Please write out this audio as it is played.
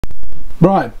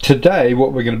Right, today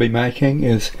what we're going to be making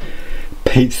is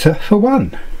pizza for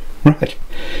one. Right,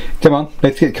 come on,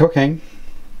 let's get cooking.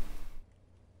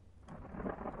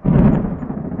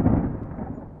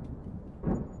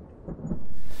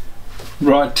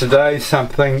 Right, today's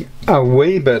something a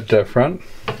wee bit different.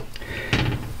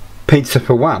 Pizza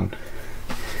for one.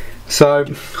 So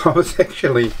I was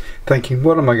actually thinking,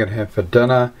 what am I going to have for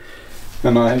dinner?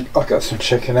 And I got some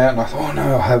chicken out and I thought, oh no,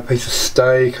 I'll have a piece of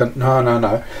steak. And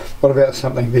no. What about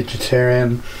something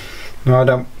vegetarian? No, I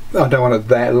don't want it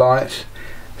that light.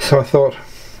 So I thought,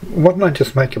 why don't I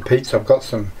just make a pizza? I've got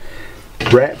some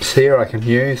wraps here I can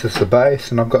use as the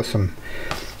base, and I've got a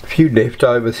few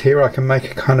leftovers here. I can make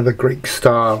a kind of a Greek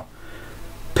style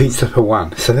pizza for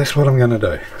one. So that's what I'm going to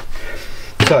do.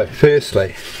 So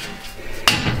firstly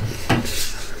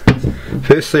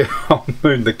I'll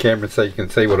move the camera so you can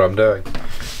see what I'm doing.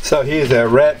 So here's our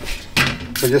wrap.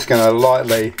 We're just going to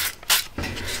lightly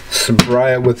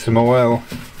spray it with some oil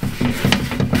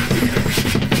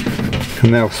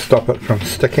and that'll stop it from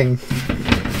sticking.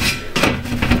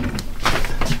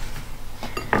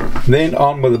 Then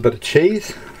on with a bit of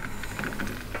cheese.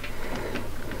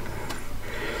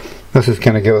 This is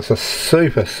going to give us a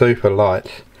super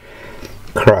light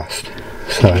crust.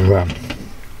 So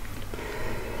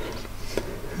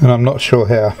and I'm not sure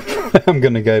how I'm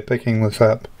going to go picking this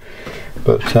up,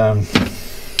 but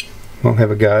we'll have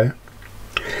a go.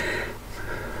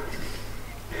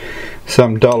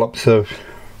 Some dollops of,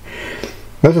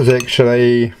 this is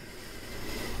actually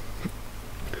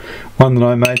one that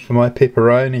I made for my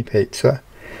pepperoni pizza,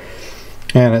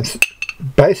 and it's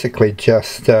basically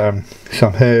just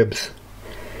some herbs,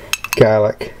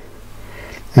 garlic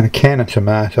and a can of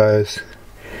tomatoes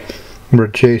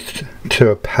reduced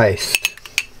to a paste.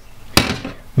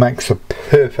 Makes a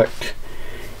perfect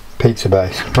pizza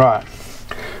base. Right,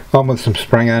 on with some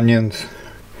spring onions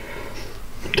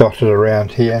dotted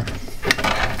around here.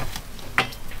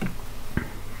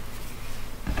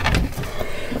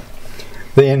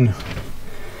 Then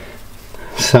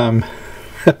some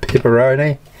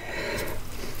pepperoni.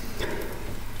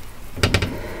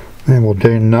 That will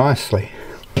do nicely.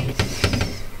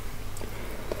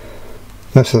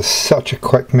 This is such a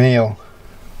quick meal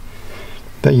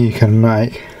that you can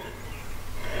make.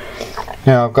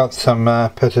 Now I've got some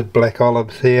pitted black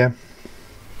olives here,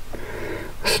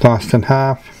 sliced in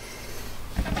half.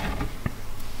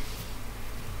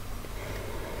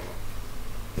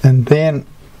 And then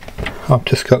I've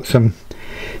just got some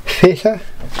feta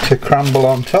to crumble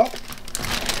on top,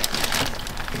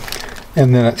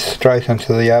 and then it's straight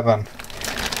into the oven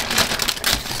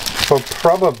for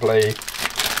probably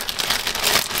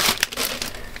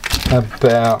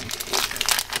about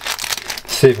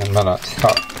 7 minutes,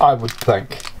 I would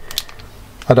think.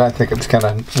 I don't think it's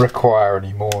going to require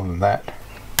any more than that.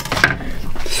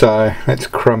 So let's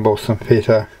crumble some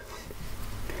feta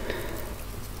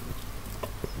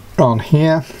on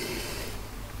here.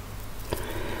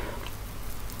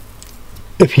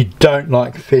 If you don't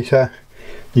like feta,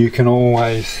 you can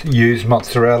always use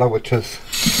mozzarella, which is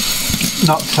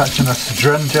not such an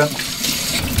astringent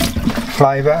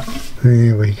flavour.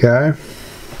 There we go.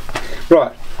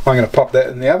 Right, I'm going to pop that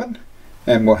in the oven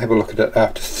and we'll have a look at it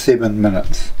after 7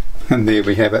 minutes. And there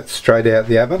we have it, straight out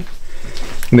the oven.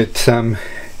 Let's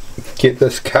get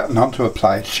this cut onto a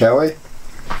plate, shall we?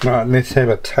 Right, let's have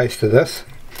a taste of this,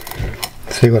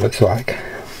 see what it's like.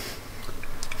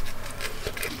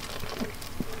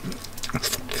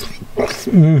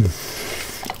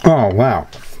 Oh wow.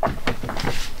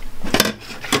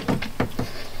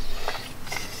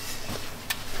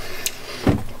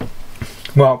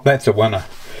 Well, that's a winner.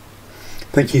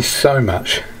 Thank you so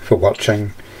much for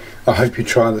watching. I hope you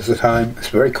try this at home. It's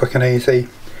very quick and easy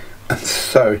and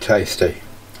so tasty.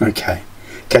 Okay,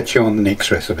 catch you on the next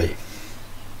recipe.